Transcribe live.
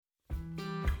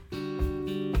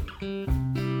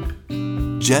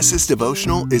Jess's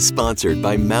devotional is sponsored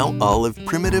by Mount Olive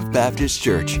Primitive Baptist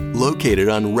Church, located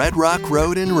on Red Rock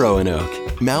Road in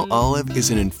Roanoke. Mount Olive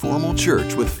is an informal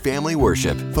church with family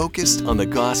worship focused on the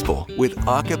gospel with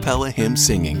a cappella hymn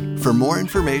singing. For more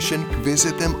information,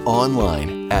 visit them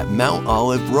online at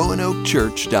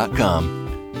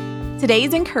mountoliveroanokechurch.com.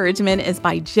 Today's encouragement is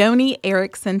by Joni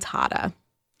Eareckson Tada.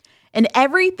 In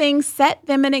everything, set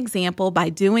them an example by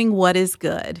doing what is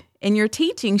good. In your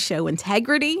teaching, show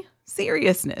integrity,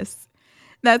 seriousness.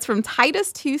 That's from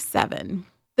Titus 2:7.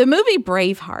 The movie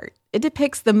Braveheart, it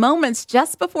depicts the moments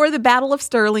just before the Battle of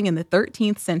Stirling in the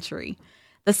 13th century.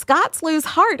 The Scots lose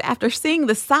heart after seeing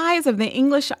the size of the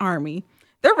English army.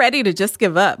 They're ready to just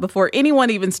give up before anyone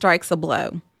even strikes a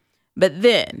blow. But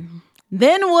then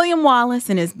William Wallace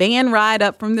and his band ride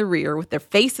up from the rear with their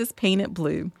faces painted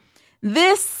blue.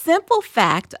 This simple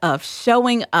fact of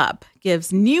showing up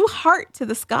gives new heart to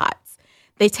the Scots.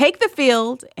 They take the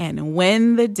field and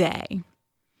win the day.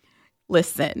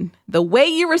 Listen, the way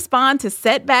you respond to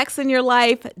setbacks in your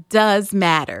life does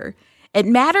matter. It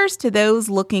matters to those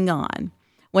looking on.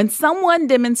 When someone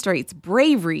demonstrates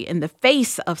bravery in the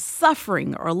face of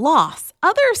suffering or loss,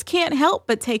 others can't help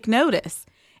but take notice.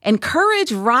 And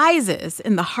courage rises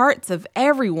in the hearts of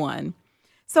everyone.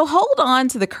 So hold on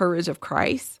to the courage of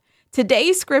Christ.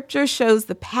 Today's scripture shows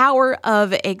the power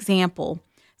of example.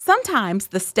 Sometimes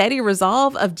the steady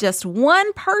resolve of just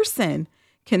one person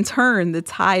can turn the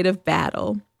tide of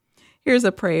battle. Here's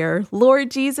a prayer. Lord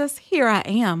Jesus, here I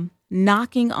am,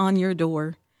 knocking on your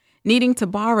door, needing to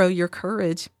borrow your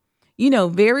courage. You know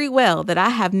very well that I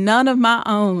have none of my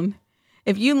own.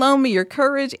 If you loan me your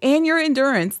courage and your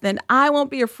endurance, then I won't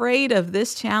be afraid of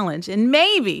this challenge, and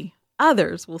maybe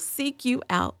others will seek you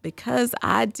out because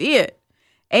I did.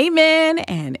 Amen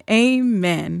and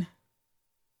amen.